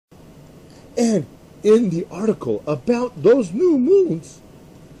And in the article about those new moons,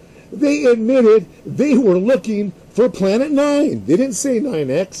 they admitted they were looking for Planet 9. They didn't say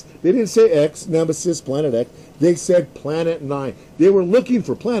 9X. They didn't say X, Nemesis, Planet X. They said Planet 9. They were looking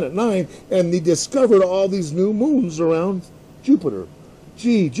for Planet 9, and they discovered all these new moons around Jupiter.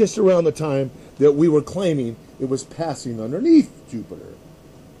 Gee, just around the time that we were claiming it was passing underneath Jupiter.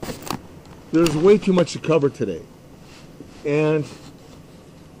 There's way too much to cover today. And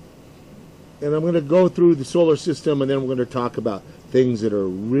I'm going to go through the solar system, and then we're going to talk about things that are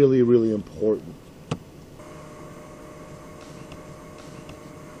really, really important.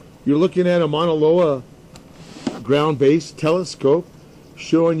 You're looking at a Mauna Loa ground-based telescope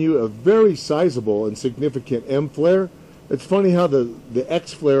showing you a very sizable and significant M flare. It's funny how the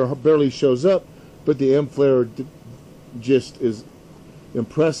X flare barely shows up, but the M flare just is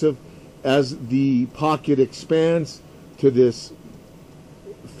impressive. As the pocket expands to this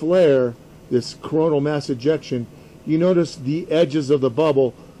flare, this coronal mass ejection, you notice the edges of the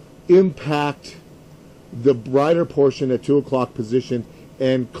bubble impact the brighter portion at 2 o'clock position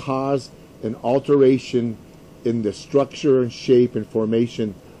and cause an alteration in the structure and shape and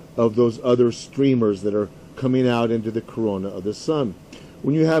formation of those other streamers that are coming out into the corona of the sun.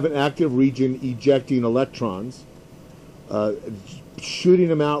 When you have an active region ejecting electrons, shooting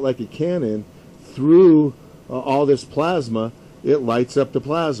them out like a cannon through all this plasma, it lights up the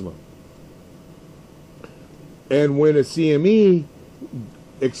plasma. And when a CME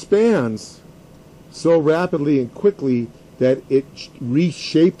expands so rapidly and quickly that it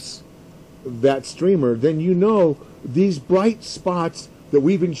reshapes that streamer, then you know these bright spots that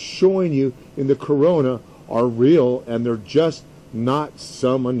we've been showing you in the corona are real, and they're just not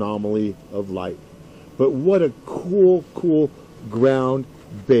some anomaly of light. But what a cool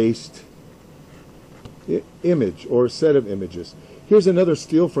ground-based image, or set of images. Here's another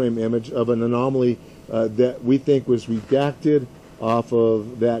steel frame image of an anomaly that we think was redacted off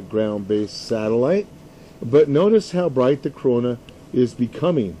of that ground-based satellite. But notice how bright the corona is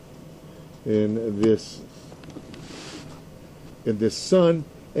becoming in this sun,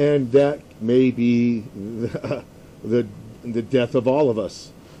 and that may be the death of all of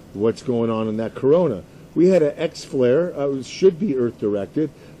us. What's going on in that corona? We had an X flare, should be Earth directed.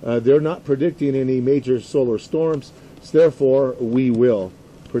 They're not predicting any major solar storms, so therefore we will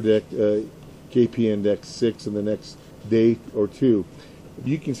predict KP index 6 in the next day or two.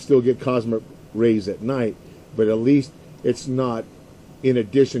 You can still get cosmic rays at night, but at least it's not in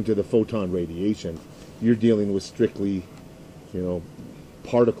addition to the photon radiation. You're dealing with strictly,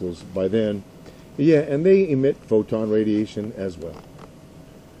 particles by then. Yeah, and they emit photon radiation as well.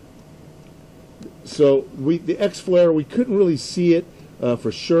 So the X flare, we couldn't really see it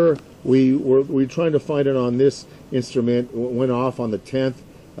for sure. We were trying to find it on this instrument. It went off on the 10th,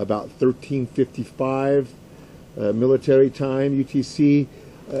 about 13:55 military time, UTC,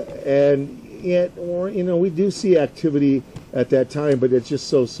 and yet, we do see activity at that time, but it's just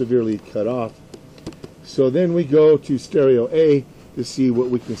so severely cut off. So then we go to stereo A to see what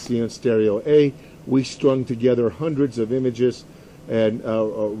we can see on stereo A. We strung together hundreds of images and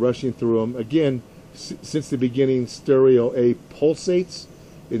rushing through them. Again, since the beginning, stereo A pulsates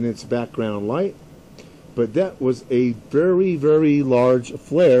in its background light. But that was a very, very large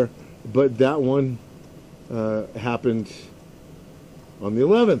flare, but that one happened on the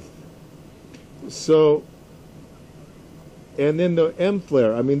 11th. So, and then the M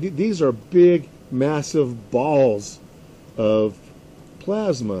flare. I mean, these are big, massive balls of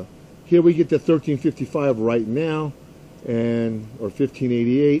plasma. Here we get to 1355 right now, or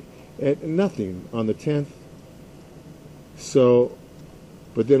 1588, and nothing on the 10th. So,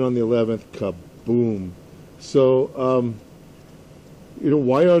 but then on the 11th, kaboom. So,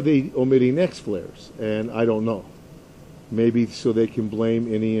 why are they omitting X flares? And I don't know. Maybe so they can blame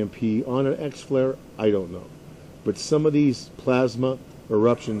an EMP on an X flare. I don't know. But some of these plasma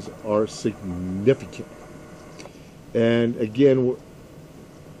eruptions are significant. And again,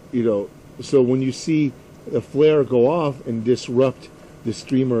 so when you see a flare go off and disrupt the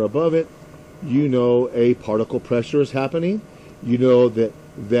streamer above it, a particle pressure is happening. That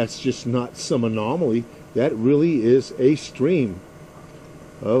that's just not some anomaly. That really is a stream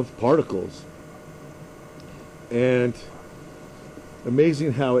of particles. And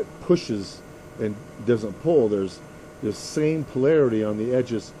amazing how it pushes and doesn't pull. There's the same polarity on the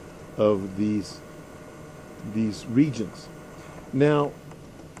edges of these regions. Now,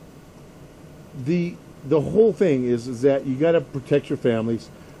 the whole thing is that you got to protect your families.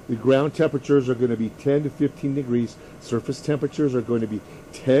 The ground temperatures are going to be 10 to 15 degrees. Surface temperatures are going to be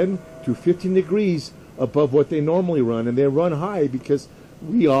 10 to 15 degrees above what they normally run, and they run high because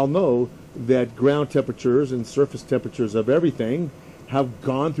we all know that ground temperatures and surface temperatures of everything have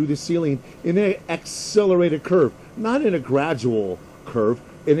gone through the ceiling in an accelerated curve, not in a gradual curve,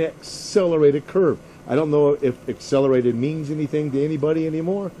 in an accelerated curve. I don't know if accelerated means anything to anybody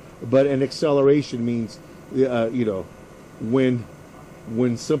anymore, but an acceleration means, when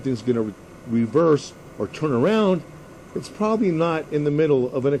something's going to reverse or turn around, it's probably not in the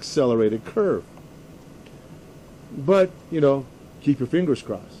middle of an accelerated curve. But, keep your fingers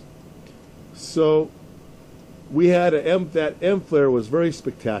crossed. So we had that M flare was very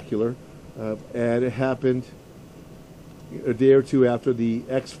spectacular, and it happened a day or two after the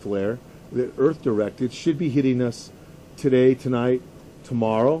X flare that Earth directed. Should be hitting us today, tonight,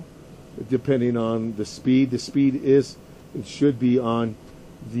 tomorrow, depending on the speed. The speed it should be on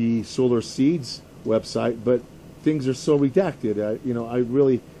the Solar Seeds website, but things are so redacted. I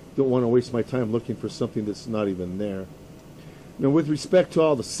really don't want to waste my time looking for something that's not even there. Now, with respect to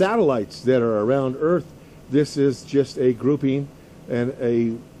all the satellites that are around Earth, this is just a grouping and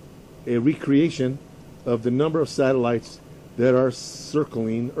a recreation of the number of satellites that are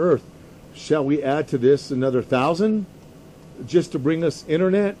circling Earth. Shall we add to this another 1,000 just to bring us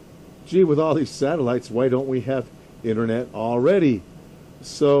internet? Gee, with all these satellites, why don't we have internet already?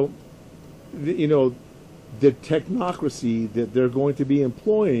 So, the technocracy that they're going to be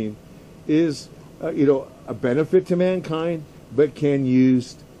employing is, a benefit to mankind, but can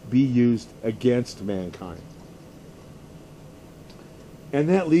be used against mankind. And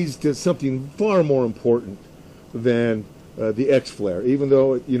that leads to something far more important than the X flare. Even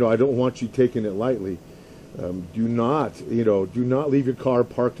though I don't want you taking it lightly, do not leave your car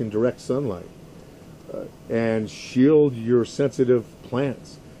parked in direct sunlight, and shield your sensitive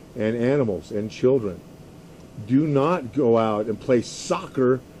plants and animals and children. Do not go out and play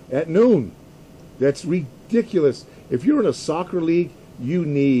soccer at noon. That's ridiculous. If you're in a soccer league, you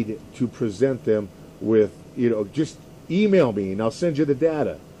need to present them with, just email me and I'll send you the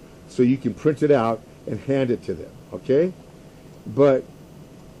data so you can print it out and hand it to them, okay? But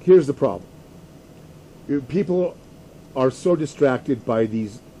here's the problem. People are so distracted by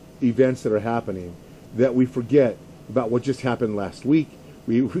these events that are happening that we forget about what just happened last week.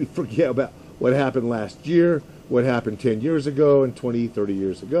 We forget about what happened last year, what happened 10 years ago and 20, 30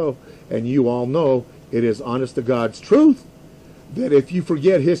 years ago. And you all know it is honest to God's truth that if you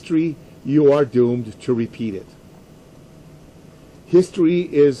forget history, you are doomed to repeat it. History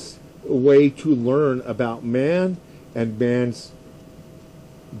is a way to learn about man and man's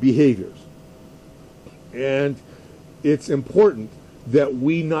behaviors. And it's important that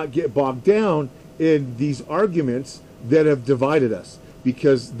we not get bogged down in these arguments that have divided us,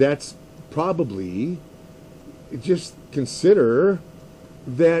 because that's probably, just consider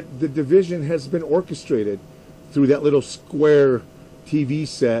that the division has been orchestrated through that little square TV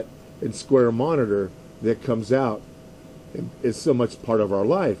set and square monitor that comes out and is so much part of our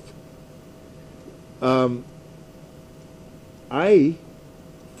life. I,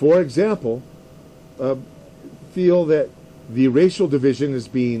 for example, feel that the racial division is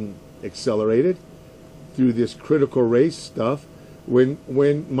being accelerated through this critical race stuff when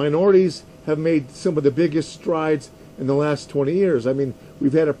minorities have made some of the biggest strides in the last 20 years. I mean,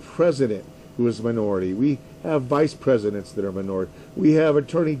 we've had a president who is minority. We have vice presidents that are minority. We have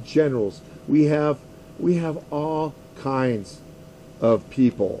attorney generals. We have all kinds of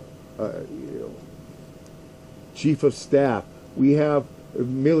people. Chief of staff. We have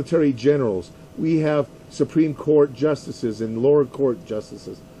military generals. We have Supreme Court justices and lower court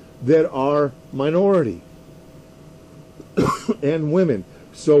justices that are minority and women.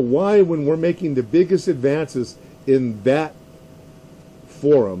 So why, when we're making the biggest advances in that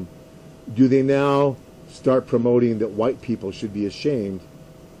forum, do they now start promoting that white people should be ashamed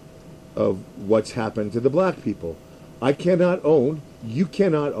of what's happened to the black people? I cannot own, you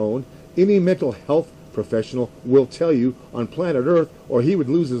cannot own, any mental health professional will tell you on planet Earth, or he would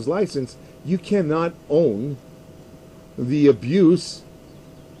lose his license, you cannot own the abuse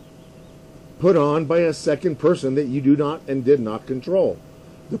put on by a second person that you do not and did not control.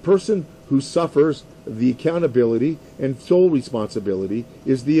 The person who suffers the accountability and sole responsibility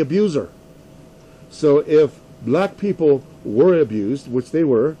is the abuser. So if black people were abused, which they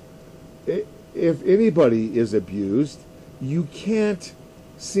were, if anybody is abused, you can't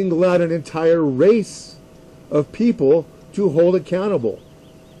single out an entire race of people to hold accountable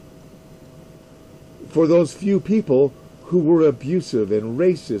for those few people who were abusive and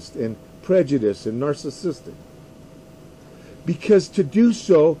racist and prejudiced and narcissistic. Because to do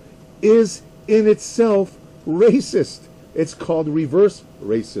so is in itself racist. It's called reverse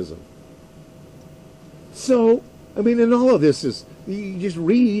racism. So I mean, and all of this is, you just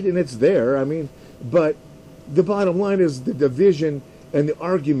read and it's there. I mean, but the bottom line is the division and the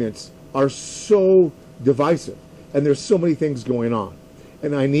arguments are so divisive, and there's so many things going on,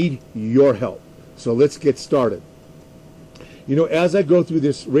 and I need your help. So let's get started. You know, as I go through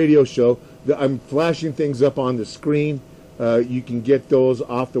this radio show, I'm flashing things up on the screen. You can get those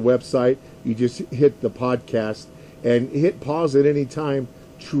off the website. You just hit the podcast and hit pause at any time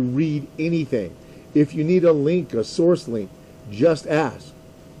to read anything. If you need a link, a source link, just ask.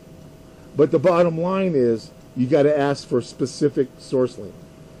 But the bottom line is, you got to ask for a specific source link.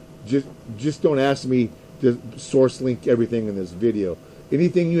 Just don't ask me to source link everything in this video.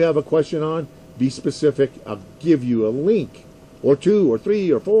 Anything you have a question on, be specific. I'll give you a link, or 2, or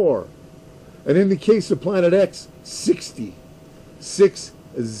 3, or 4. And in the case of Planet X, 60.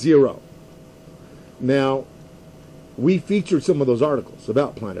 Now, we featured some of those articles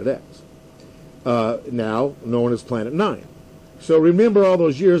about Planet X, now known as Planet 9. So remember all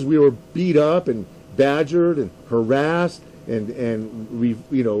those years we were beat up and badgered and harassed and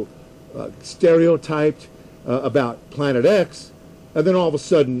stereotyped about Planet X, and then all of a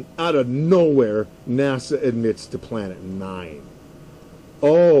sudden, out of nowhere, NASA admits to Planet 9.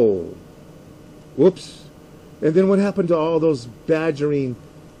 Oh, whoops. And then what happened to all those badgering,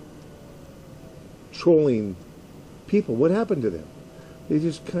 trolling people? What happened to them? They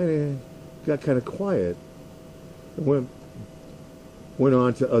just got kind of quiet and went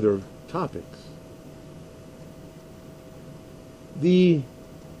on to other topics.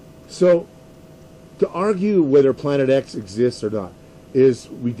 So to argue whether Planet X exists or not is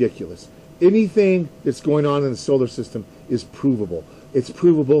ridiculous. Anything that's going on in the solar system is provable. It's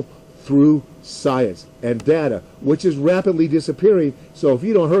provable through science and data, which is rapidly disappearing. So if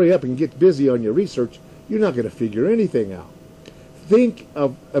you don't hurry up and get busy on your research, you're not going to figure anything out.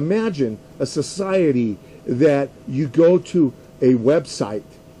 Imagine a society that you go to a website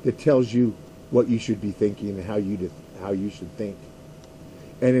that tells you what you should be thinking and how you should think,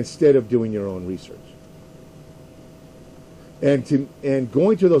 and instead of doing your own research. And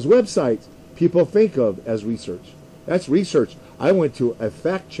going to those websites, people think of as research. That's research. I went to a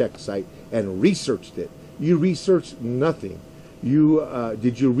fact check site and researched it. You researched nothing.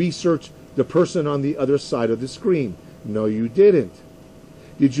 Did you research the person on the other side of the screen? No, you didn't.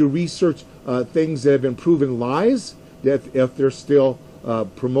 Did you research things that have been proven lies? That if they're still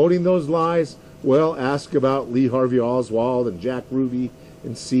promoting those lies, well, ask about Lee Harvey Oswald and Jack Ruby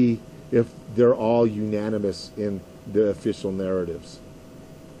and see if they're all unanimous in the official narratives.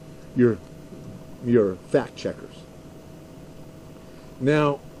 You're fact checkers.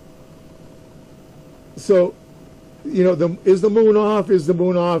 Now, so, is the moon off? Is the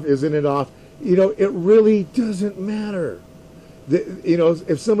moon off? Isn't it off? It really doesn't matter.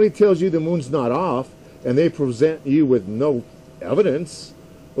 If somebody tells you the moon's not off and they present you with no evidence,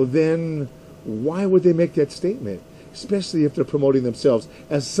 well, then why would they make that statement? Especially if they're promoting themselves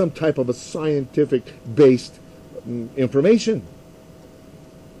as some type of a scientific-based information.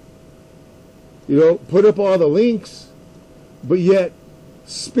 Put up all the links, but yet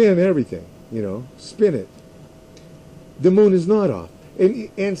spin everything, spin it. The moon is not off.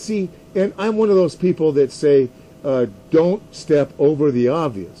 And I'm one of those people that say, don't step over the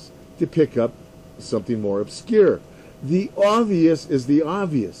obvious to pick up something more obscure. The obvious is the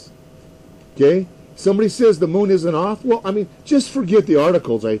obvious. Okay? Somebody says the moon isn't off. Well, just forget the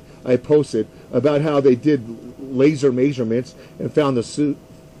articles I posted about how they did laser measurements and found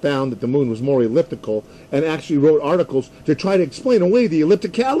that the moon was more elliptical, and actually wrote articles to try to explain away the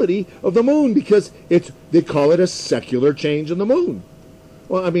ellipticality of the moon because they call it a secular change in the moon.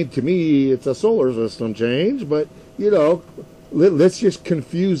 Well, to me, it's a solar system change, but, let's just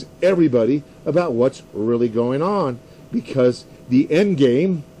confuse everybody about what's really going on, because the end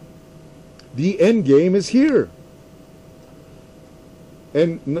game is here.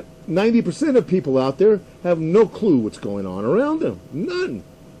 And 90% of people out there have no clue what's going on around them. None.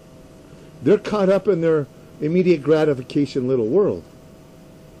 They're caught up in their immediate gratification little world,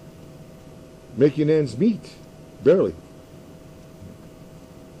 making ends meet, barely.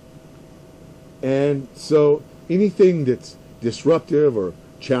 And so anything that's disruptive or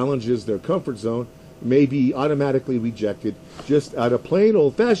challenges their comfort zone may be automatically rejected just out of plain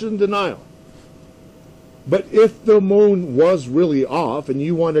old-fashioned denial. But if the moon was really off and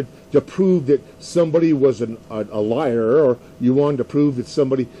you wanted to prove that somebody was a liar, or you wanted to prove that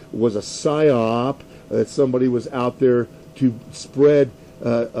somebody was a psyop, that somebody was out there to spread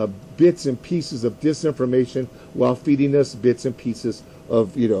bits and pieces of disinformation while feeding us bits and pieces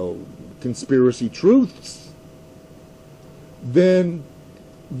of, conspiracy truths, then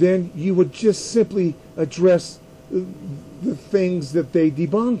you would just simply address the things that they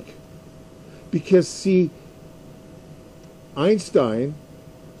debunk. Because, see, Einstein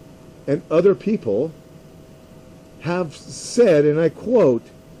and other people have said, and I quote,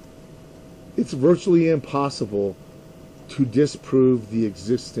 it's virtually impossible to disprove the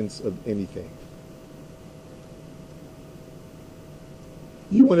existence of anything.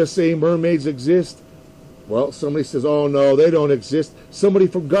 You want to say mermaids exist? Well, somebody says, oh, no, they don't exist. Somebody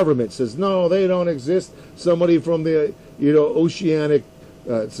from government says, no, they don't exist. Somebody from the, Oceanic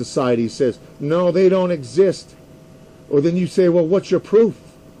Society says, no, they don't exist. Or then you say, well, what's your proof?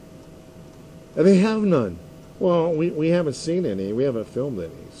 And they have none. Well, we haven't seen any. We haven't filmed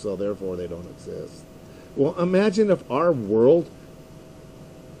any. So therefore, they don't exist. Well, imagine if our world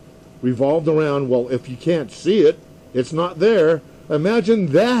revolved around, well, if you can't see it, it's not there. Imagine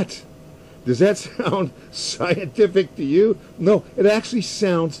that. Does that sound scientific to you? No, it actually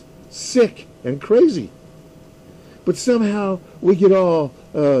sounds sick and crazy. But somehow we get all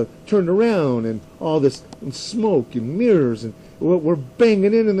turned around and all this smoke and mirrors, and we're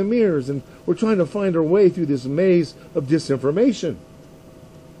banging in the mirrors, and we're trying to find our way through this maze of disinformation.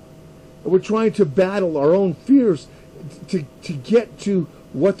 We're trying to battle our own fears to get to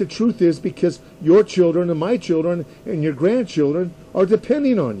what the truth is, because your children and my children and your grandchildren are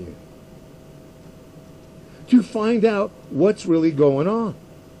depending on you to find out what's really going on.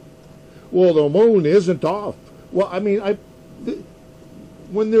 Well, the moon isn't off. Well, I mean,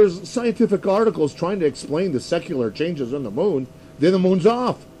 when there's scientific articles trying to explain the secular changes in the moon, then the moon's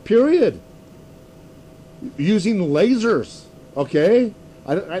off, period. Using lasers, okay?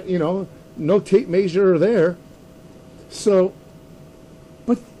 No tape measure there. So,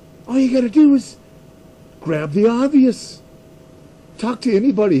 but all you got to do is grab the obvious. Talk to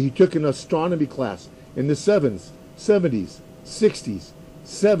anybody who took an astronomy class in the 70s, 60s,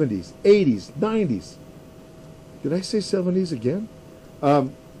 70s, 80s, 90s. Did I say 70s again?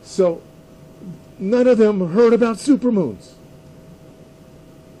 So, none of them heard about supermoons.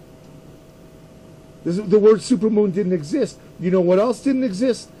 The word supermoon didn't exist. You know what else didn't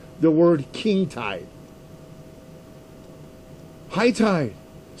exist? The word king tide. High tide,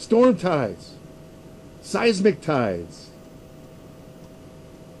 storm tides, seismic tides.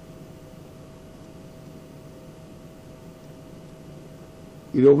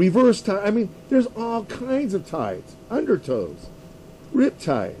 Reverse tide. I mean, there's all kinds of tides, undertows, rip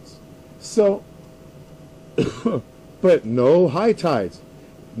tides. So, but no high tides,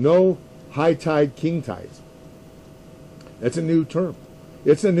 no high tide, king tides. That's a new term.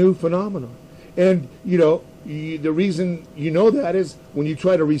 It's a new phenomenon. And, the reason you know that is when you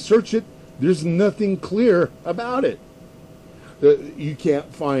try to research it, there's nothing clear about it. You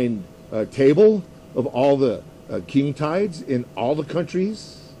can't find a table of all the king tides in all the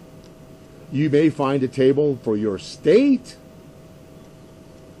countries. You may find a table for your state.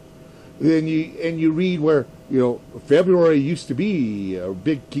 Then you read where, February used to be a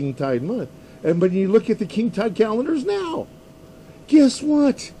big king tide month. And when you look at the king tide calendars now, guess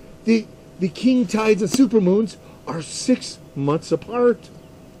what? The king tides and supermoons are 6 months apart.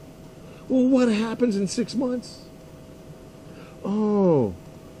 Well, what happens in 6 months? Oh,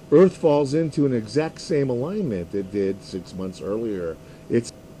 Earth falls into an exact same alignment it did 6 months earlier.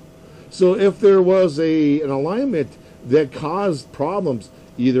 So if there was an alignment that caused problems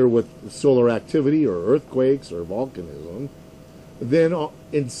either with solar activity or earthquakes or volcanism, then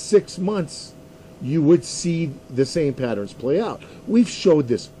in 6 months you would see the same patterns play out. We've showed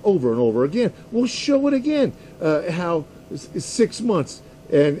this over and over again. We'll show it again, how 6 months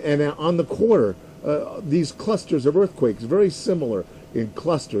and on the quarter, these clusters of earthquakes, very similar in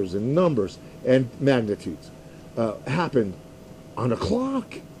clusters and numbers and magnitudes, happened on a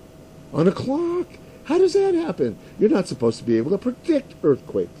clock. On a clock. How does that happen? You're not supposed to be able to predict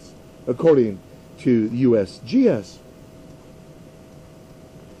earthquakes, according to USGS.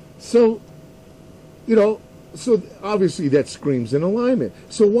 So, so obviously that screams in alignment.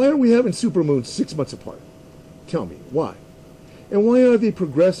 So why are we having supermoons 6 months apart? Tell me, why? And why are they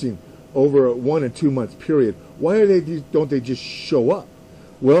progressing over a 1 and 2 month period? Why don't they just show up?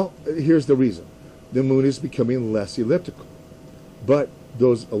 Well, here's the reason. The moon is becoming less elliptical, but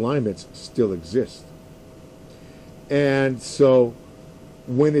those alignments still exist. And so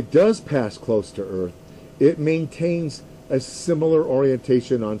when it does pass close to Earth, it maintains a similar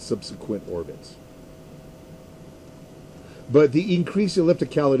orientation on subsequent orbits. But the increased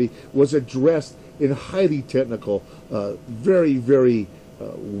ellipticality was addressed in highly technical, very, very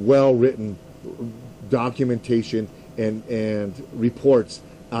well-written documentation and reports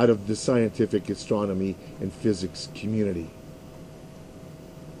out of the scientific astronomy and physics community.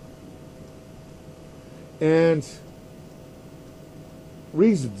 and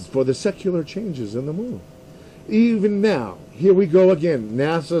reasons for the secular changes in the moon. Even now, here we go again.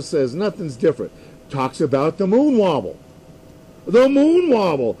 NASA says nothing's different. Talks about the moon wobble. The moon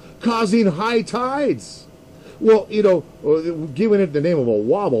wobble causing high tides. Well, giving it the name of a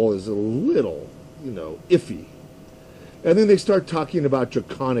wobble is a little, iffy. And then they start talking about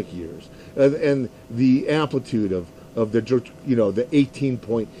draconic years and the amplitude of the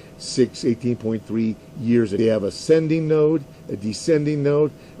 18.6, 18.3 years. They have ascending node, a descending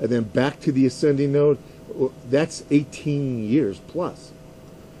node, and then back to the ascending node. That's 18 years plus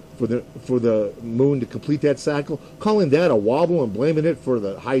for the moon to complete that cycle. Calling that a wobble and blaming it for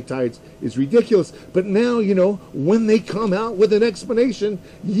the high tides is ridiculous. But now, when they come out with an explanation,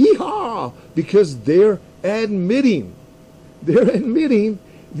 yeehaw, because they're admitting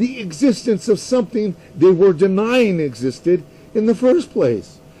the existence of something they were denying existed in the first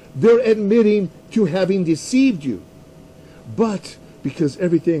place. They're admitting to having deceived you. But because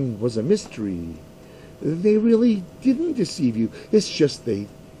everything was a mystery, they really didn't deceive you. It's just they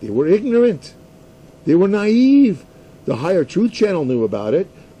were ignorant. They were naive. The Higher Truth Channel knew about it.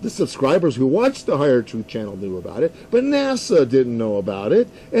 The subscribers who watched the Higher Truth Channel knew about it. But NASA didn't know about it,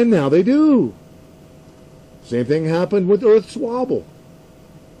 and now they do. Same thing happened with Earth's wobble.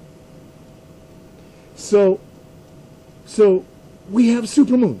 So we have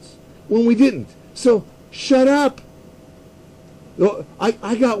supermoons when we didn't. So shut up.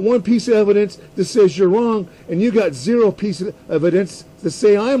 I got one piece of evidence that says you're wrong, and you got 0 piece of evidence to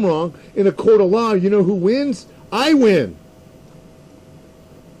say I'm wrong. In a court of law, you know who wins? I win.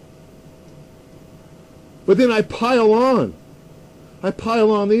 But then I pile on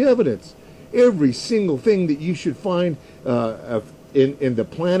the evidence. Every single thing that you should find in the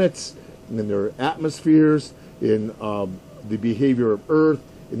planets, in their atmospheres, in the behavior of Earth,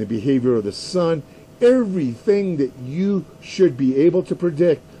 in the behavior of the sun, everything that you should be able to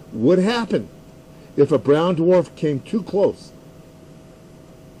predict would happen if a brown dwarf came too close.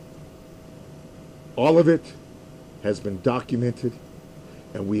 All of it has been documented,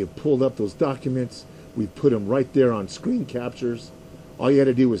 and we have pulled up those documents. We've put them right there on screen captures. All you had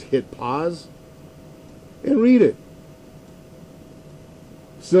to do was hit pause and read it.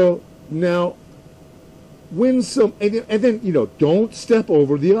 So now, when and then, don't step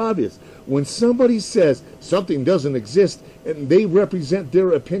over the obvious. When somebody says something doesn't exist and they represent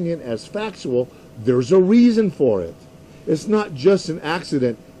their opinion as factual, there's a reason for it. It's not just an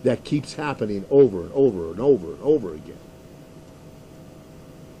accident that keeps happening over and over and over and over again.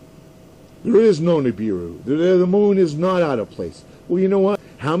 There is no Nibiru. The moon is not out of place. Well, you know what?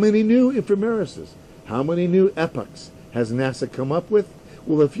 How many new ephemeruses, how many new epochs has NASA come up with?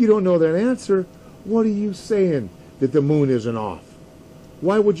 Well, if you don't know that answer, what are you saying that the moon isn't off?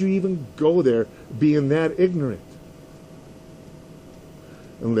 Why would you even go there being that ignorant?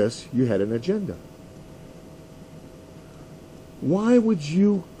 Unless you had an agenda. Why would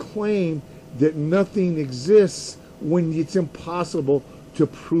you claim that nothing exists when it's impossible to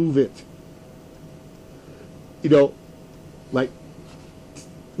prove it? Like,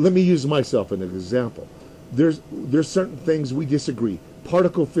 let me use myself as an example. There's certain things we disagree.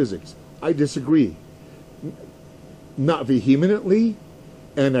 Particle physics, I disagree. Not vehemently,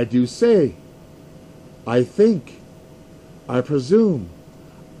 and I do say, I think, I presume.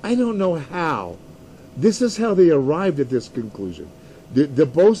 I don't know how. This is how they arrived at this conclusion. The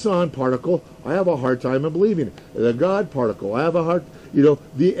boson particle, I have a hard time in believing it. The God particle, I have a hard,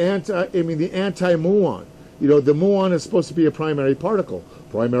 the anti-muon. The muon is supposed to be a primary particle.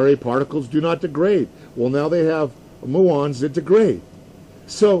 Primary particles do not degrade. Well, now they have muons that degrade.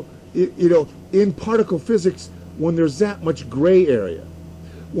 So, in particle physics, when there's that much gray area,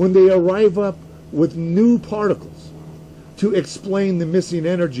 when they arrive up with new particles to explain the missing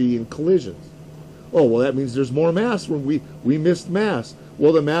energy in collisions, oh, well, that means there's more mass when we missed mass.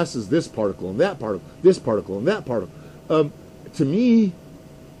 Well, the mass is this particle and that particle, this particle and that particle. To me,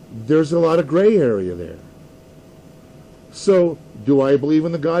 there's a lot of gray area there. So, do I believe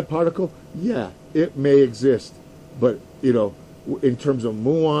in the God particle? Yeah, it may exist. But, in terms of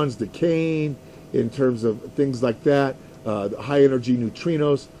muons decaying, in terms of things like that, high energy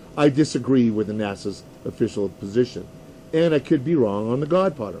neutrinos, I disagree with the NASA's official position. And I could be wrong on the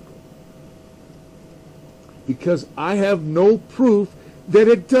God particle. Because I have no proof that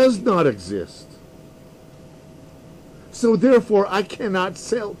it does not exist. So therefore, I cannot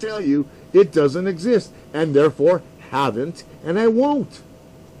tell you it doesn't exist. And therefore, haven't, and I won't.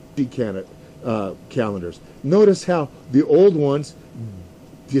 Calendars. Notice how the old ones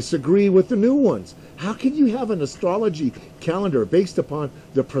disagree with the new ones. How can you have an astrology calendar based upon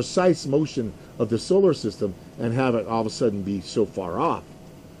the precise motion of the solar system and have it all of a sudden be so far off.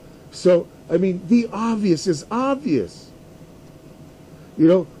 So, I mean, the obvious is obvious. You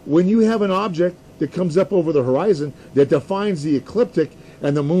know, when you have an object that comes up over the horizon that defines the ecliptic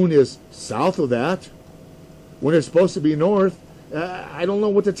and the moon is south of that, when it's supposed to be north, I don't know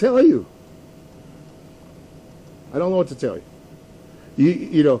what to tell you. I don't know what to tell you.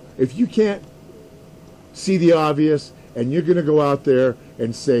 You know, if you can't see the obvious and you're going to go out there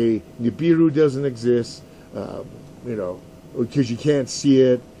and say Nibiru doesn't exist, you know, because you can't see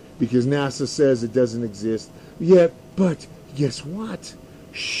it, because NASA says it doesn't exist. Yeah, but guess what?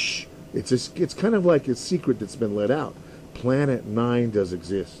 Shh. It's kind of like a secret that's been let out. Planet 9 does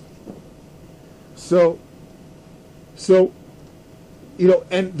exist. So, you know,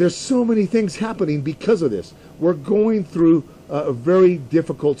 and there's so many things happening because of this. We're going through a very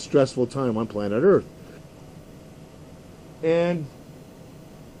difficult, stressful time on planet Earth. And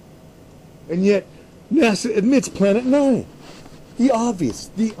yet, NASA admits Planet 9. The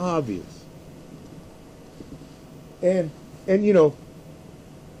obvious. And you know,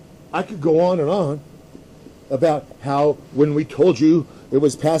 I could go on about how when we told you it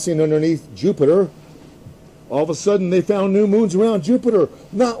was passing underneath Jupiter, all of a sudden they found new moons around Jupiter,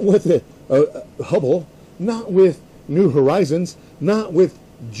 not with Hubble, not with New Horizons, not with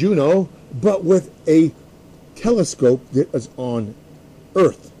Juno, but with a telescope that is on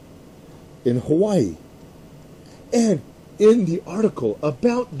Earth in Hawaii. And in the article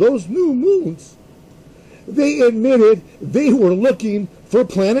about those new moons, they admitted they were looking for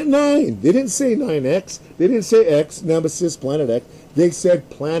Planet 9. They didn't say 9X. They didn't say X, Nemesis, Planet X. They said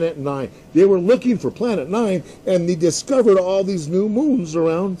Planet 9. They were looking for Planet 9, and they discovered all these new moons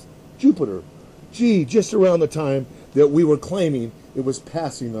around Jupiter. Gee, just around the time that we were claiming it was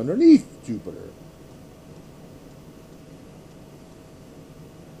passing underneath Jupiter.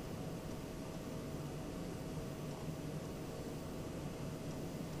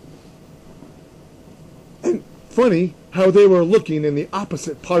 And funny how they were looking in the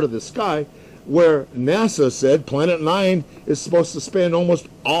opposite part of the sky, where NASA said Planet 9 is supposed to spend almost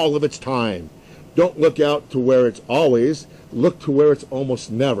all of its time. Don't look out to where it's always, look to where it's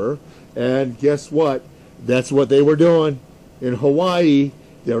almost never. And guess what? That's what they were doing. In Hawaii,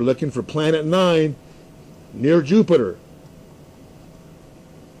 they were looking for Planet 9 near Jupiter.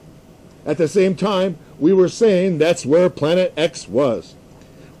 At the same time, we were saying that's where Planet X was.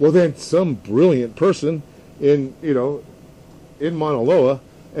 Well, then some brilliant person in Mauna Loa,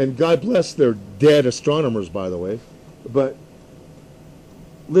 and God bless their dead astronomers, by the way, but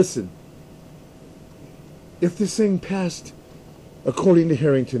listen, if this thing passed according to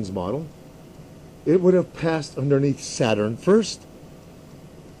Harrington's model, it would have passed underneath Saturn first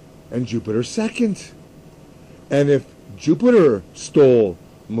and Jupiter second. And if Jupiter stole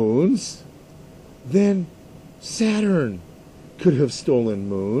moons, then Saturn could have stolen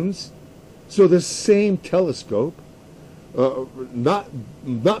moons. So the same telescope, not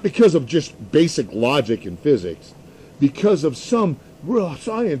because of just basic logic in physics, because of some real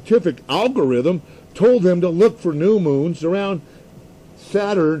scientific algorithm, told them to look for new moons around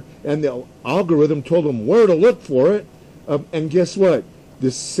Saturn, and the algorithm told them where to look for it. And guess what?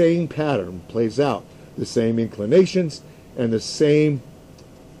 The same pattern plays out. The same inclinations and the same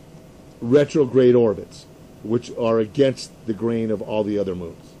retrograde orbits, which are against the grain of all the other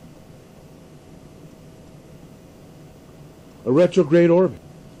moons. A retrograde orbit.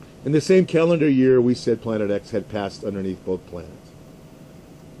 In the same calendar year, we said Planet X had passed underneath both planets.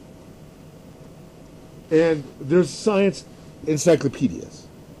 And there's science encyclopedias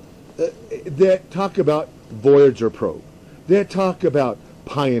that talk about Voyager probe, that talk about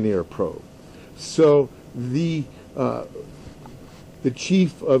Pioneer probe. So the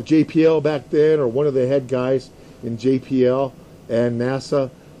chief of JPL back then, or one of the head guys in JPL and NASA,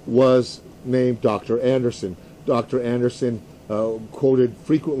 was named Dr. Anderson. Dr. Anderson quoted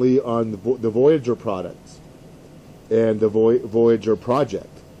frequently on the Voyager products and the Voyager project.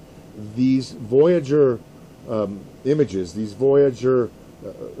 These Voyager images, these Voyager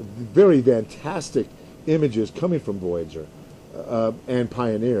very fantastic images coming from Voyager and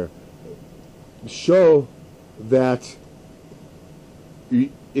Pioneer, show that,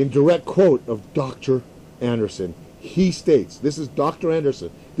 in direct quote of Dr. Anderson, he states, this is Dr.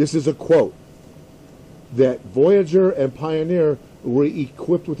 Anderson, this is a quote, that Voyager and Pioneer were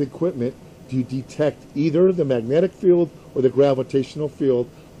equipped with equipment to detect either the magnetic field or the gravitational field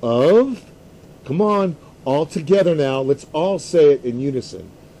of, come on, all together now, let's all say it in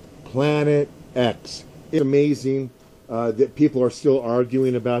unison, Planet X. It's amazing that people are still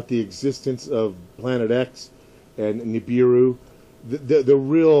arguing about the existence of Planet X and Nibiru. The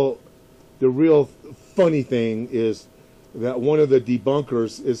real the real funny thing is that one of the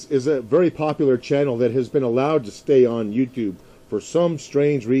debunkers is a very popular channel that has been allowed to stay on YouTube for some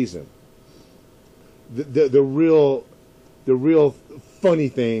strange reason. The real funny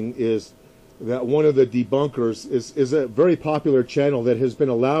thing is that one of the debunkers is a very popular channel that has been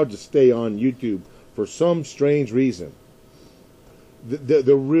allowed to stay on YouTube for some strange reason.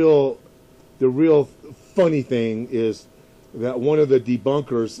 The real funny thing is that one of the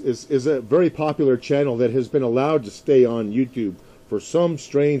debunkers is a very popular channel that has been allowed to stay on YouTube for some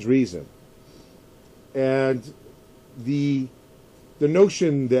strange reason. And the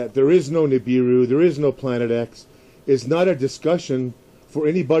notion that there is no Nibiru, there is no Planet X, is not a discussion for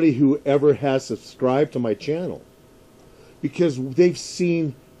anybody who ever has subscribed to my channel, because they've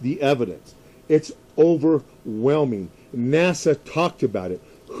seen the evidence. It's overwhelming. NASA talked about it.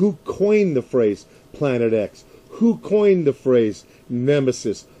 Who coined the phrase Planet X? Who coined the phrase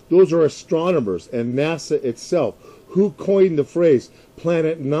Nemesis? Those are astronomers and NASA itself. Who coined the phrase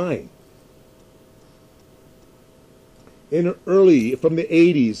Planet 9? From the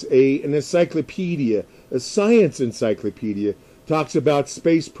 80s, an encyclopedia, a science encyclopedia, talks about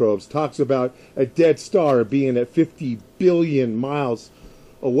space probes, talks about a dead star being at 50 billion miles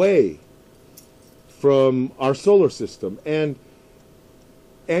away from our solar system. And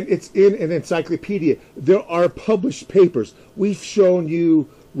it's in an encyclopedia. There are published papers. We've shown you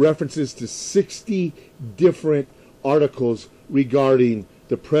references to 60 different articles regarding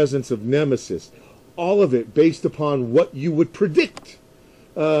the presence of Nemesis. All of it based upon what you would predict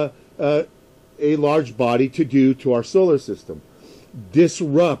a large body to do to our solar system.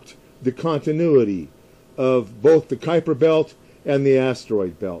 Disrupt the continuity of both the Kuiper Belt and the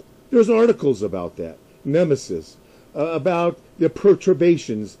asteroid belt. There's articles about that. Nemesis. About the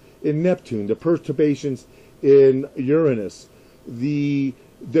perturbations in Neptune, the perturbations in Uranus, the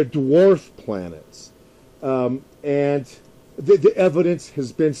dwarf planets, and the evidence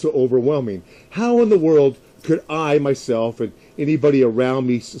has been so overwhelming. How in the world could I, myself, and anybody around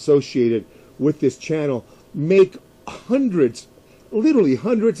me associated with this channel make hundreds, literally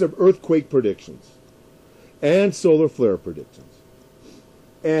hundreds of earthquake predictions and solar flare predictions,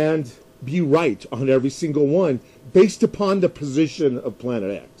 and be right on every single one based upon the position of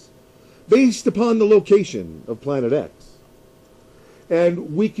Planet X, based upon the location of Planet X?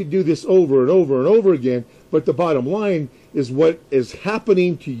 And we could do this over and over and over again, but the bottom line is what is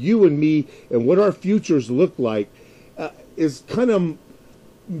happening to you and me and what our futures look like is kind of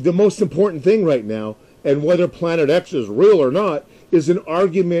the most important thing right now. And whether Planet X is real or not is an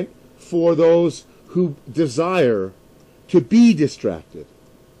argument for those who desire to be distracted.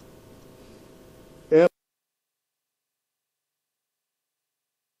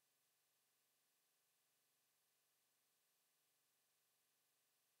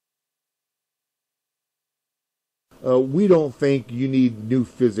 We don't think you need new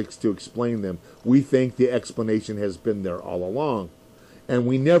physics to explain them. We think the explanation has been there all along. And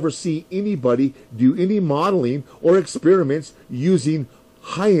we never see anybody do any modeling or experiments using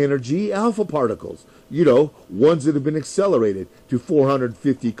high-energy alpha particles. You know, ones that have been accelerated to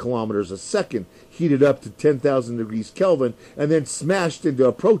 450 kilometers a second, heated up to 10,000 degrees Kelvin, and then smashed into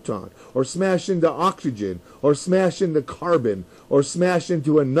a proton, or smashed into oxygen, or smashed into carbon, or smashed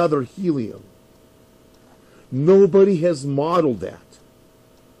into another helium. Nobody has modeled that.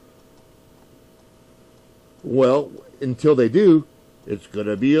 Well, until they do, it's going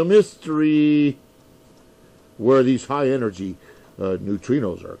to be a mystery where these high-energy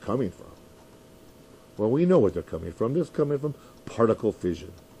neutrinos are coming from. Well, we know what they're coming from. They're coming from particle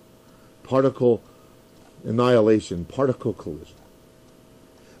fission, particle annihilation, particle collision.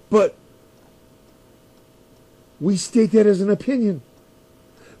 But we state that as an opinion.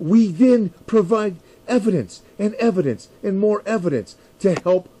 We then provide evidence and more evidence to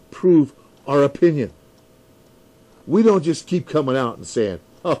help prove our opinion. We don't just keep coming out and saying,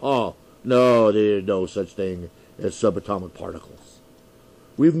 oh, no, there's no such thing as subatomic particles.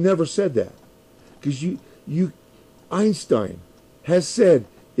 We've never said that. Because Einstein has said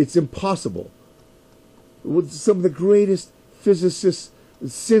it's impossible. With some of the greatest physicists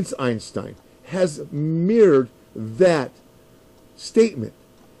since Einstein has mirrored that statement.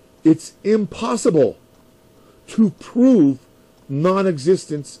 It's impossible to prove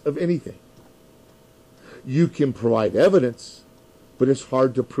non-existence of anything. You can provide evidence, but it's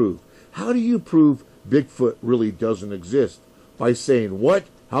hard to prove. How do you prove Bigfoot really doesn't exist? By saying, what?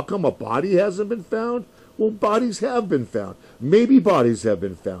 How come a body hasn't been found? Well, bodies have been found. Maybe bodies have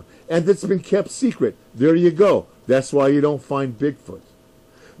been found. And it's been kept secret. There you go. That's why you don't find Bigfoot.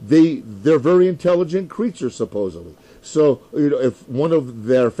 They're very intelligent creatures, supposedly. So, if one of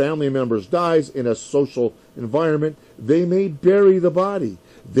their family members dies in a social environment, they may bury the body.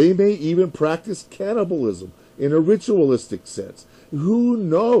 They may even practice cannibalism in a ritualistic sense. Who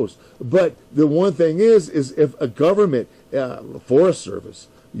knows? But the one thing is if a government, Forest Service,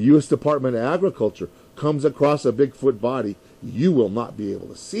 U.S. Department of Agriculture, comes across a Bigfoot body, you will not be able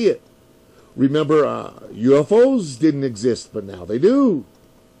to see it. Remember, UFOs didn't exist, but now they do.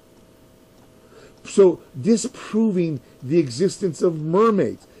 So disproving the existence of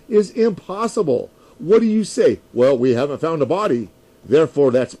mermaids is impossible. What do you say? Well, we haven't found a body,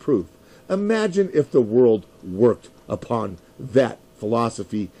 therefore that's proof. Imagine if the world worked upon that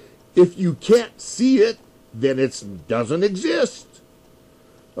philosophy. If you can't see it, then it doesn't exist.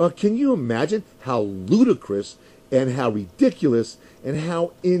 Can you imagine how ludicrous and how ridiculous and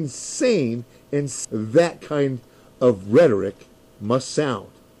how insane and that kind of rhetoric must sound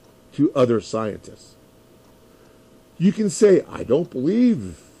to other scientists? You can say, I don't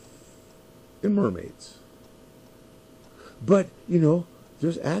believe in mermaids. But,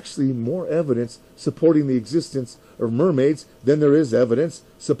 there's actually more evidence supporting the existence of mermaids than there is evidence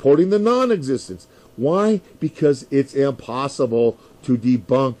supporting the non-existence. Why? Because it's impossible to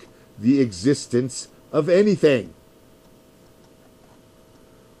debunk the existence of anything.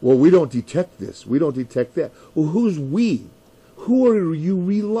 Well, we don't detect this. We don't detect that. Well, who's we? Who are you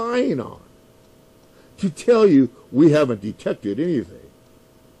relying on to tell you we haven't detected anything?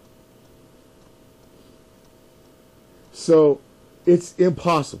 So it's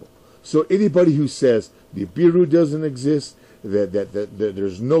impossible. So anybody who says Nibiru doesn't exist, that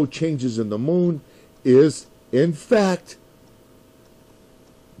there's no changes in the moon, is in fact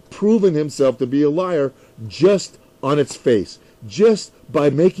proven himself to be a liar just on its face, just by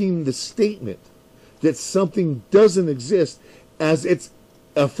making the statement that something doesn't exist as it's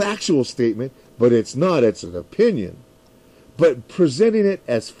a factual statement, but it's not, it's an opinion. But presenting it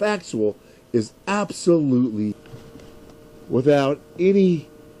as factual is absolutely, without any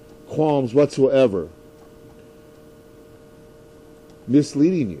qualms whatsoever,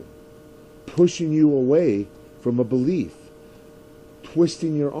 misleading you, pushing you away from a belief,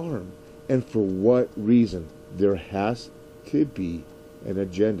 twisting your arm. And for what reason? There has to be an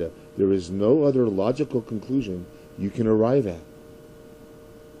agenda. There is no other logical conclusion you can arrive at.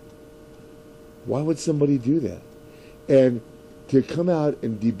 Why would somebody do that? And to come out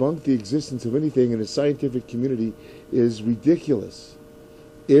and debunk the existence of anything in the scientific community is ridiculous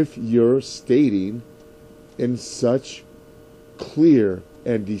if you're stating in such clear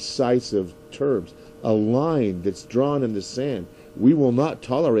and decisive terms a line that's drawn in the sand. We will not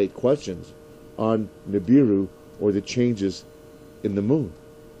tolerate questions on Nibiru or the changes in the moon.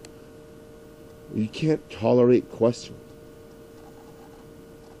 You can't tolerate questions.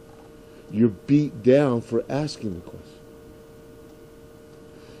 You're beat down for asking the question.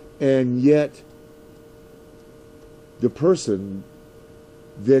 And yet, the person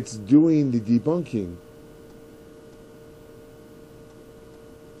that's doing the debunking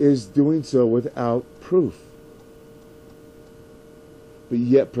is doing so without proof, but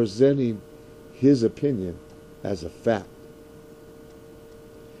yet presenting his opinion as a fact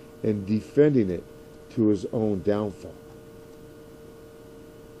and defending it to his own downfall.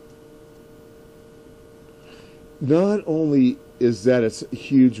 Not only is that a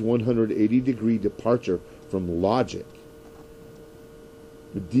huge 180-degree departure from logic,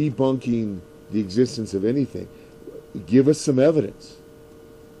 debunking the existence of anything, give us some evidence.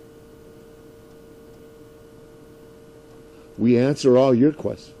 We answer all your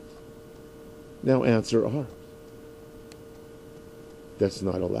questions. Now answer ours. That's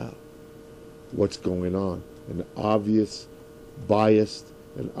not allowed. What's going on? An obvious, biased,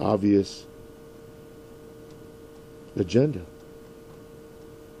 and obvious agenda.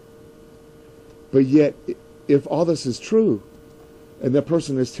 But yet, if all this is true, and that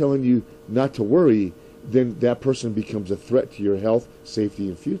person is telling you not to worry, then that person becomes a threat to your health, safety,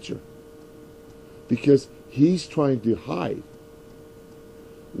 and future. Because he's trying to hide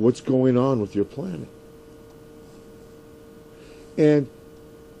what's going on with your planet. And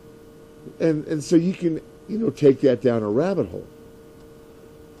so you can, take that down a rabbit hole.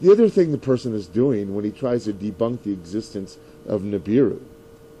 The other thing the person is doing when he tries to debunk the existence of Nibiru,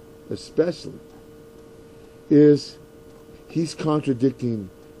 especially, is he's contradicting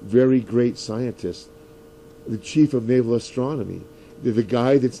very great scientists. The chief of naval astronomy, the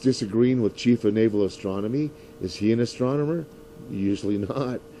guy that's disagreeing with chief of naval astronomy, is he an astronomer? Usually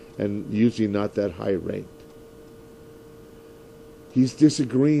not, and usually not that high ranked. He's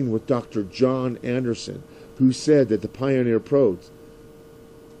disagreeing with Dr. John Anderson, who said that the Pioneer probes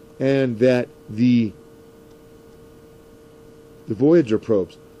and that the The Voyager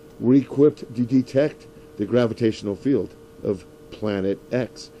probes were equipped to detect the gravitational field of Planet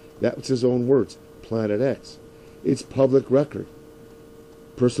X. That was his own words, Planet X. It's public record.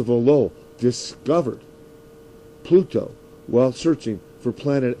 Percival Lowell discovered Pluto while searching for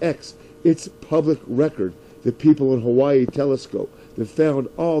Planet X. It's public record. The people in Hawaii telescope that found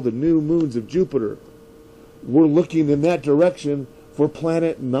all the new moons of Jupiter were looking in that direction for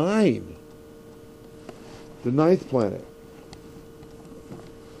Planet 9, the ninth planet.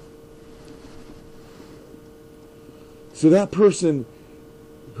 So that person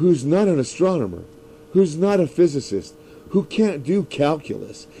who's not an astronomer, who's not a physicist, who can't do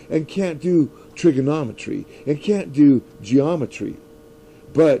calculus and can't do trigonometry and can't do geometry,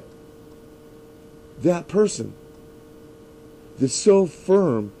 but that person that's so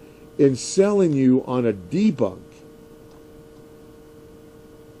firm in selling you on a debunk,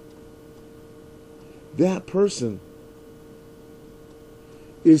 that person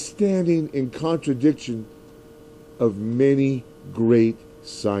is standing in contradiction of many great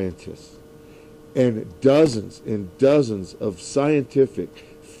scientists and dozens of scientific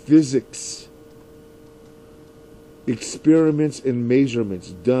physics experiments and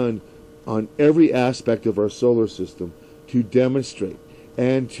measurements done on every aspect of our solar system to demonstrate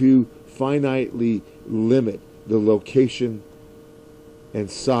and to finitely limit the location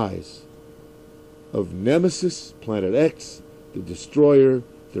and size of Nemesis, Planet X, the Destroyer,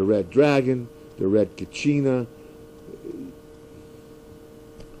 the Red Dragon, the Red Kachina,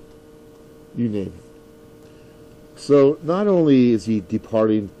 you name it. So not only is he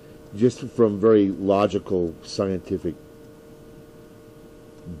departing just from very logical scientific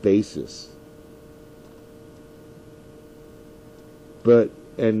basis,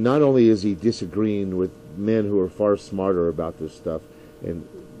 and not only is he disagreeing with men who are far smarter about this stuff than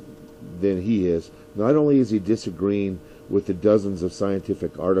he is, not only is he disagreeing with the dozens of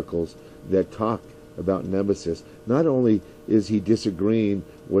scientific articles that talk about Nemesis, not only is he disagreeing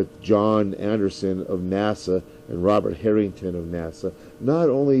with John Anderson of NASA and Robert Harrington of NASA, not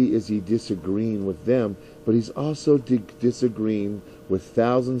only is he disagreeing with them, but he's also disagreeing with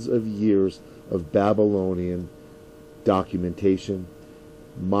thousands of years of Babylonian documentation,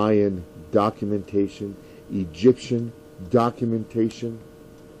 Mayan documentation, Egyptian documentation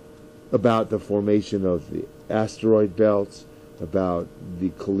about the formation of the asteroid belts, about the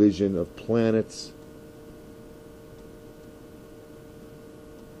collision of planets.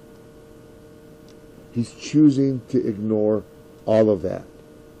 He's choosing to ignore all of that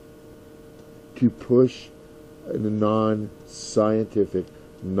to push a non-scientific,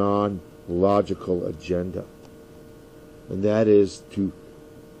 non-logical agenda. And that is to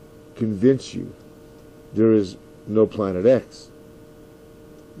convince you there is no Planet X.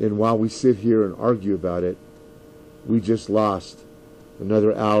 And while we sit here and argue about it, we just lost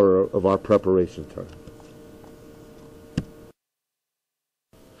another hour of our preparation time.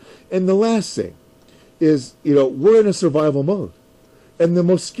 And the last thing is, we're in a survival mode. And the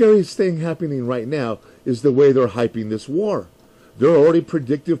most scariest thing happening right now is the way they're hyping this war. They're already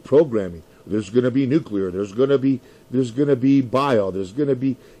predictive programming. There's going to be nuclear. There's going to be bio.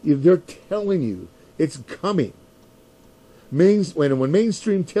 They're telling you it's coming. When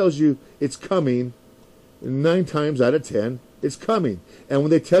mainstream tells you it's coming, 9 times out of 10, it's coming. And when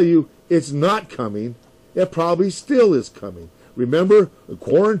they tell you it's not coming, it probably still is coming. Remember, the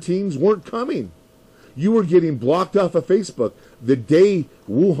quarantines weren't coming. You were getting blocked off of Facebook the day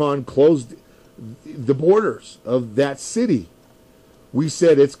Wuhan closed the borders of that city. We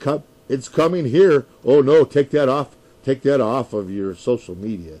said it's coming here. Oh no, take that off of your social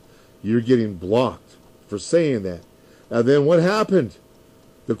media. You're getting blocked for saying that. And then what happened?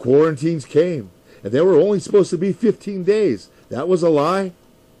 The quarantines came. And they were only supposed to be 15 days. That was a lie.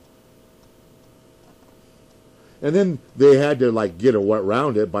 And then they had to get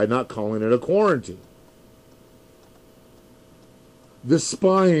around it by not calling it a quarantine. The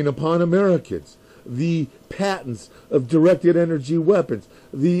spying upon Americans, the patents of directed energy weapons,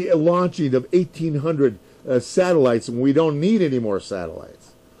 the launching of 1,800 satellites, and we don't need any more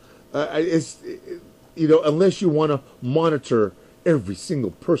satellites. Unless you want to monitor every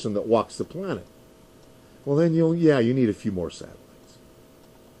single person that walks the planet. Well, then you need a few more satellites.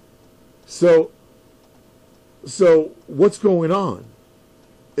 So what's going on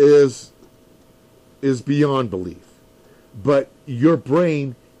is beyond belief. But your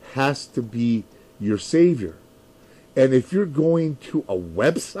brain has to be your savior. And if you're going to a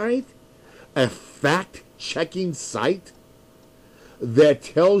website, a fact-checking site that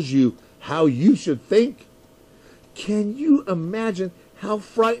tells you how you should think, can you imagine how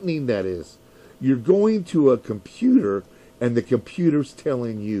frightening that is? You're going to a computer and the computer's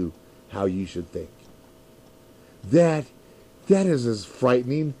telling you how you should think. That is as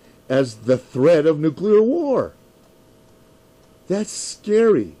frightening as the threat of nuclear war. That's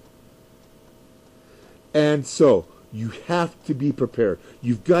scary. And so you have to be prepared.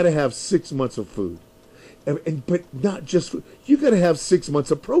 You've got to have 6 months of food. But not just food. You've got to have 6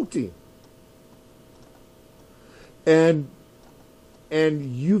 months of protein. And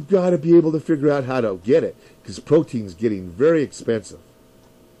you've got to be able to figure out how to get it, because protein's getting very expensive.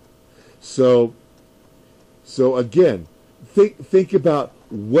 So again, think about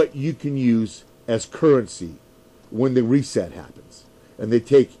what you can use as currency when the reset happens, and they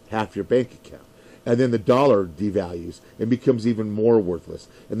take half your bank account, and then the dollar devalues and becomes even more worthless,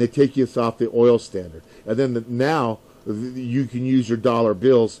 and they take you off the oil standard, and then now you can use your dollar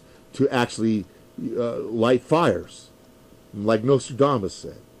bills to actually light fires, like Nostradamus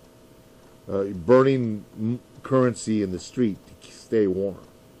said, burning currency in the street to stay warm.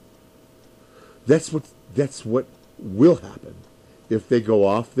 That's what will happen if they go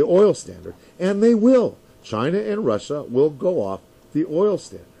off the oil standard, and they will. China and Russia will go off the oil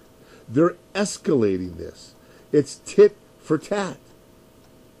standard. They're escalating this. It's tit for tat.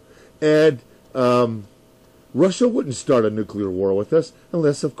 And Russia wouldn't start a nuclear war with us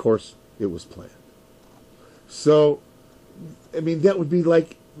unless, of course, it was planned. So, I mean, that would be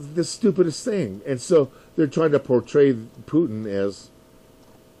like the stupidest thing. And so they're trying to portray Putin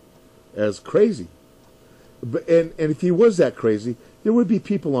as crazy. And if he was that crazy, there would be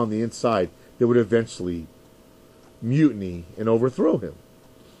people on the inside that would eventually mutiny and overthrow him.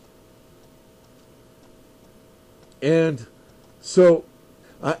 And so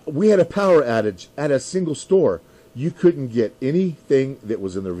we had a power outage at a single store. You couldn't get anything that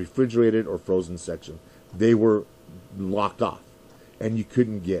was in the refrigerated or frozen section. They were locked off, and you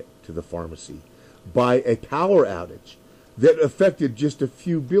couldn't get to the pharmacy by a power outage that affected just a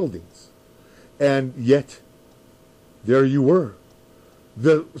few buildings. And yet, there you were.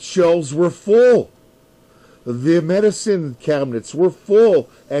 The shelves were full. The medicine cabinets were full.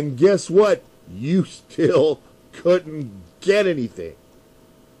 And guess what? You still couldn't get anything.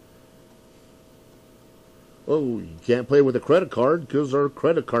 Oh, you can't play with a credit card because our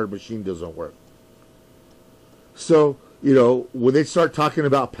credit card machine doesn't work. So, when they start talking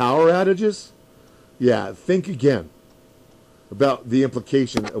about power outages, yeah, think again about the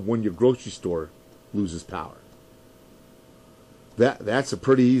implication of when your grocery store loses power. That's a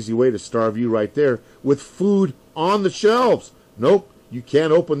pretty easy way to starve you right there with food on the shelves. Nope, you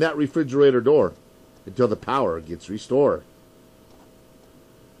can't open that refrigerator door until the power gets restored.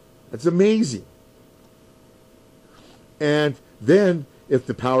 That's amazing. And then, if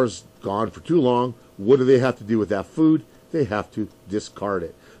the power's gone for too long, what do they have to do with that food? They have to discard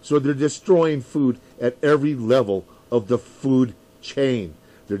it. So they're destroying food at every level of the food chain.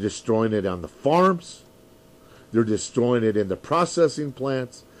 They're destroying it on the farms. They're destroying it in the processing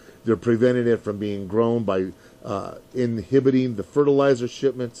plants. They're preventing it from being grown by inhibiting the fertilizer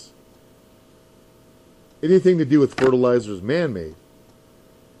shipments. Anything to do with fertilizer is man-made.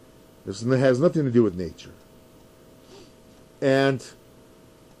 This has nothing to do with nature. And,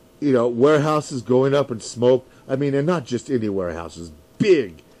 warehouses going up in smoke. I mean, and not just any warehouses.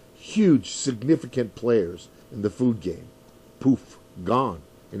 Big, huge, significant players in the food game. Poof, gone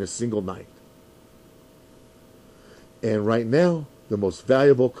in a single night. And right now, the most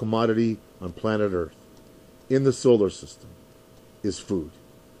valuable commodity on planet Earth, in the solar system, is food.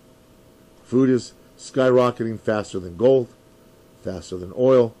 Food is skyrocketing faster than gold, faster than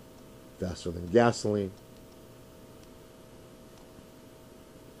oil, faster than gasoline.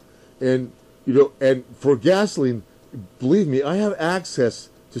 And, and for gasoline, believe me, I have access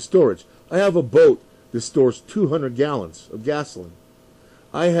to storage. I have a boat that stores 200 gallons of gasoline.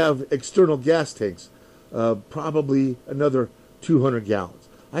 I have external gas tanks, probably another 200 gallons.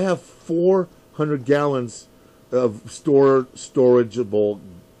 I have 400 gallons of storageable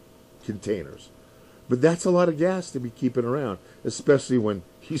containers. But that's a lot of gas to be keeping around, especially when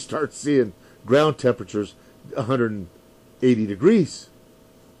you start seeing ground temperatures 180 degrees.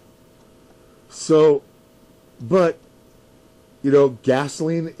 So, but,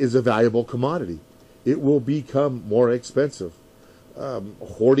 gasoline is a valuable commodity. It will become more expensive.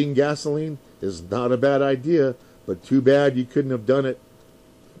 Hoarding gasoline is not a bad idea, but too bad you couldn't have done it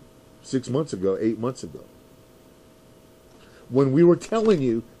 6 months ago, 8 months ago, when we were telling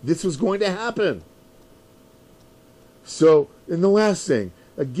you this was going to happen. So, and the last thing,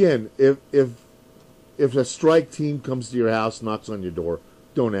 again, if a strike team comes to your house, knocks on your door,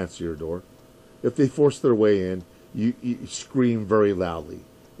 don't answer your door. If they force their way in, you scream very loudly.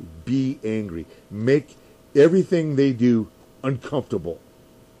 Be angry. Make everything they do uncomfortable.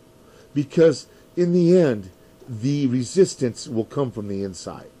 Because in the end, the resistance will come from the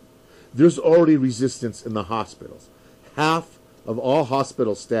inside. There's already resistance in the hospitals. Half of all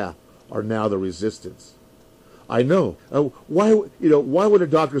hospital staff are now the resistance. I know. Why would a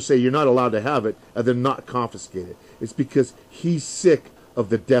doctor say you're not allowed to have it and then not confiscate it? It's because he's sick of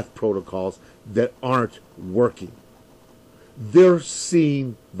the death protocols that aren't working. They're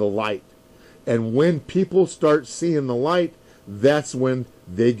seeing the light. And when people start seeing the light, that's when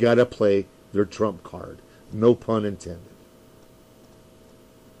they got to play their trump card. No pun intended.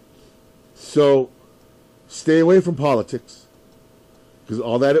 So stay away from politics, because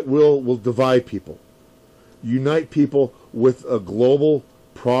all that it will divide people. Unite people with a global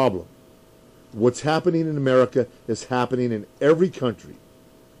problem. What's happening in America is happening in every country.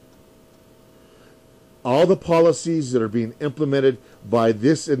 All the policies that are being implemented by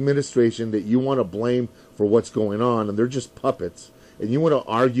this administration that you want to blame for what's going on, and they're just puppets, and you want to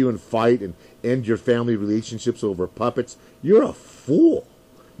argue and fight and end your family relationships over puppets, you're a fool.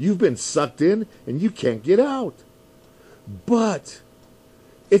 You've been sucked in and you can't get out. But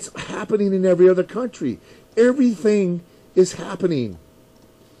it's happening in every other country. Everything is happening.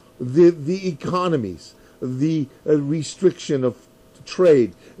 The economies, the restriction of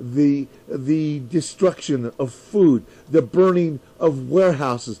trade, the destruction of food, the burning of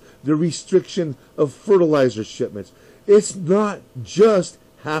warehouses, the restriction of fertilizer shipments. It's not just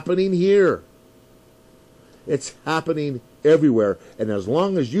happening here. It's happening everywhere. And as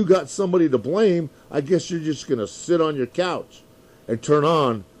long as you got somebody to blame, I guess you're just going to sit on your couch and turn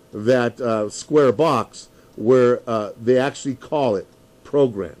on that square box where they actually call it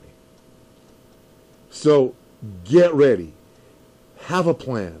programming. So get ready. Have a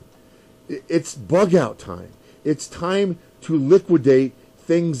plan. It's bug out time. It's time to liquidate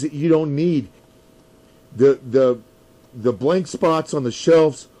things that you don't need. The blank spots on the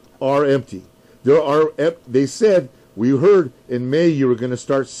shelves are empty. They said, we heard in May you were going to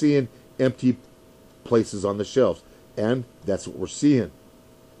start seeing empty places on the shelves. And that's what we're seeing.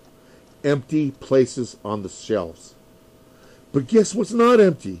 Empty places on the shelves. But guess what's not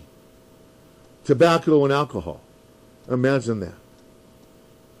empty? Tobacco and alcohol. Imagine that.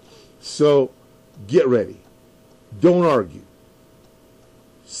 So get ready. Don't argue.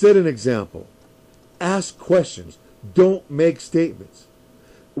 Set an example. Ask questions. Don't make statements.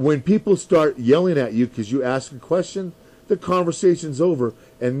 When people start yelling at you because you ask a question, the conversation's over,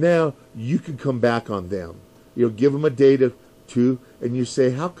 and now you can come back on them. You'll give them a day to two, and you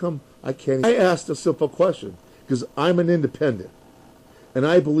say, how come I can't? I asked a simple question because I'm an independent, and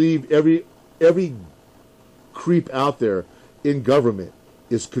I believe every creep out there in government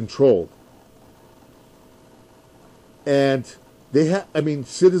is controlled. And they have,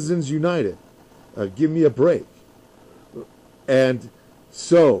 Citizens United, give me a break. And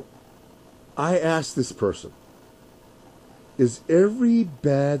so I asked this person, is every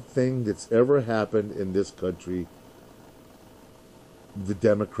bad thing that's ever happened in this country the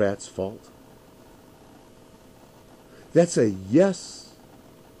Democrats' fault? That's a yes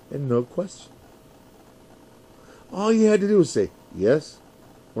and no question. All you had to do was say yes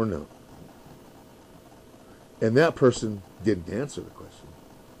or no. And that person didn't answer the question.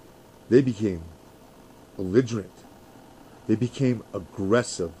 They became belligerent. They became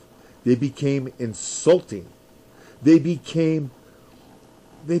aggressive. They became insulting. They became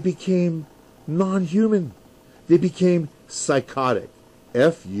non-human. They became psychotic.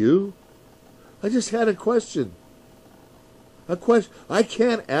 F you? I just had a question. A question. I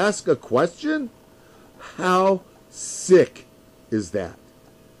can't ask a question? How sick is that?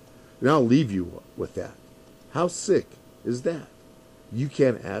 And I'll leave you with that. How sick is that? You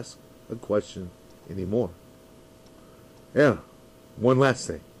can't ask a question anymore. Yeah. One last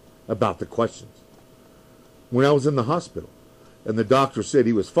thing about the questions. When I was in the hospital and the doctor said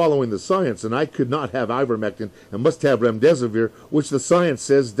he was following the science and I could not have ivermectin and must have remdesivir, which the science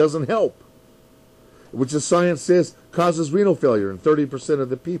says doesn't help, which the science says causes renal failure in 30% of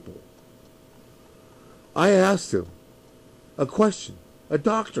the people. I asked him a question, a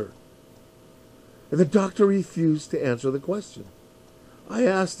doctor, and the doctor refused to answer the question. I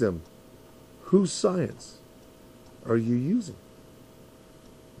asked him, whose science are you using?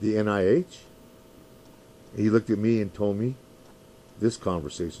 The NIH? He looked at me and told me, this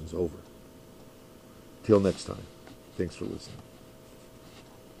conversation's over. Till next time. Thanks for listening.